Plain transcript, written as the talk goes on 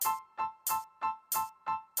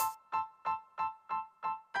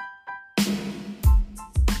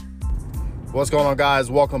What's going on,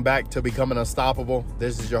 guys? Welcome back to Becoming Unstoppable.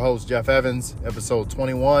 This is your host, Jeff Evans, episode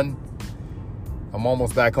 21. I'm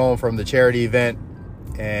almost back home from the charity event,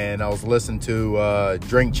 and I was listening to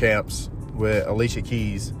Drink Champs with Alicia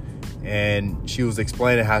Keys, and she was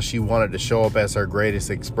explaining how she wanted to show up as her greatest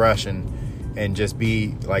expression and just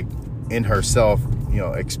be like in herself,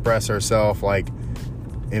 express herself, like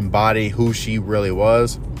embody who she really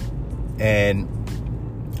was. And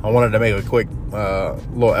I wanted to make a quick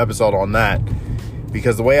little episode on that,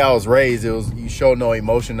 because the way I was raised, it was you show no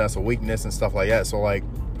emotion, that's a weakness and stuff like that. So like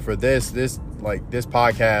for this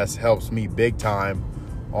podcast helps me big time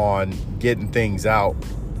on getting things out.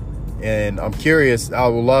 And I'm curious, I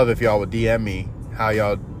would love if y'all would DM me how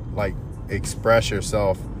y'all like express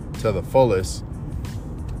yourself to the fullest,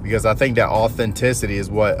 because I think that authenticity is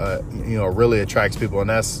what really attracts people. And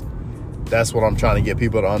that's what I'm trying to get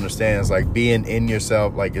people to understand, is like being in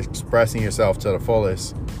yourself, like expressing yourself to the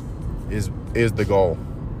fullest is the goal.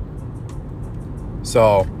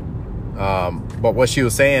 So but what she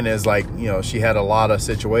was saying is like, she had a lot of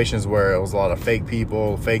situations where it was a lot of fake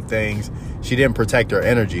people, fake things. She didn't protect her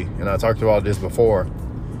energy, and I talked about this before.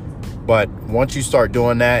 But once you start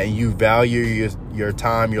doing that and you value your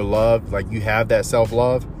time, your love, like you have that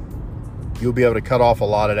self-love, you'll be able to cut off a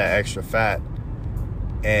lot of that extra fat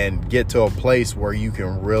and get to a place where you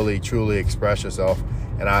can really, truly express yourself.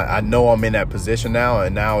 And I know I'm in that position now,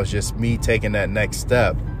 and now it's just me taking that next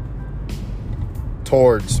step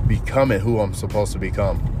towards becoming who I'm supposed to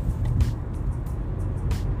become.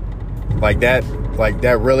 Like that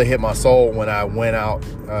really hit my soul when I went out,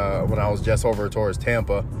 when I was just over towards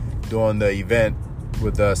Tampa doing the event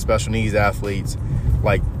with the special needs athletes.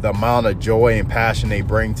 Like the amount of joy and passion they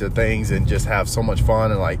bring to things and just have so much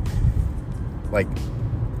fun, and like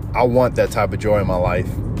I want that type of joy in my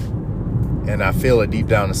life, and I feel it deep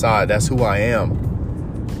down inside. That's who I am.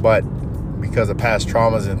 But because of past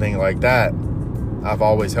traumas and things like that, I've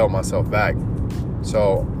always held myself back.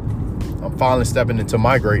 So I'm finally stepping into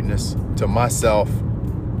my greatness, to myself,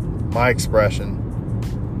 my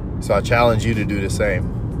expression. So I challenge you to do the same.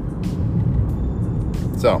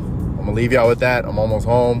 So I'm gonna leave y'all with that. I'm almost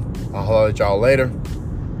home. I'll holler at y'all later.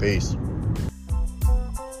 Peace.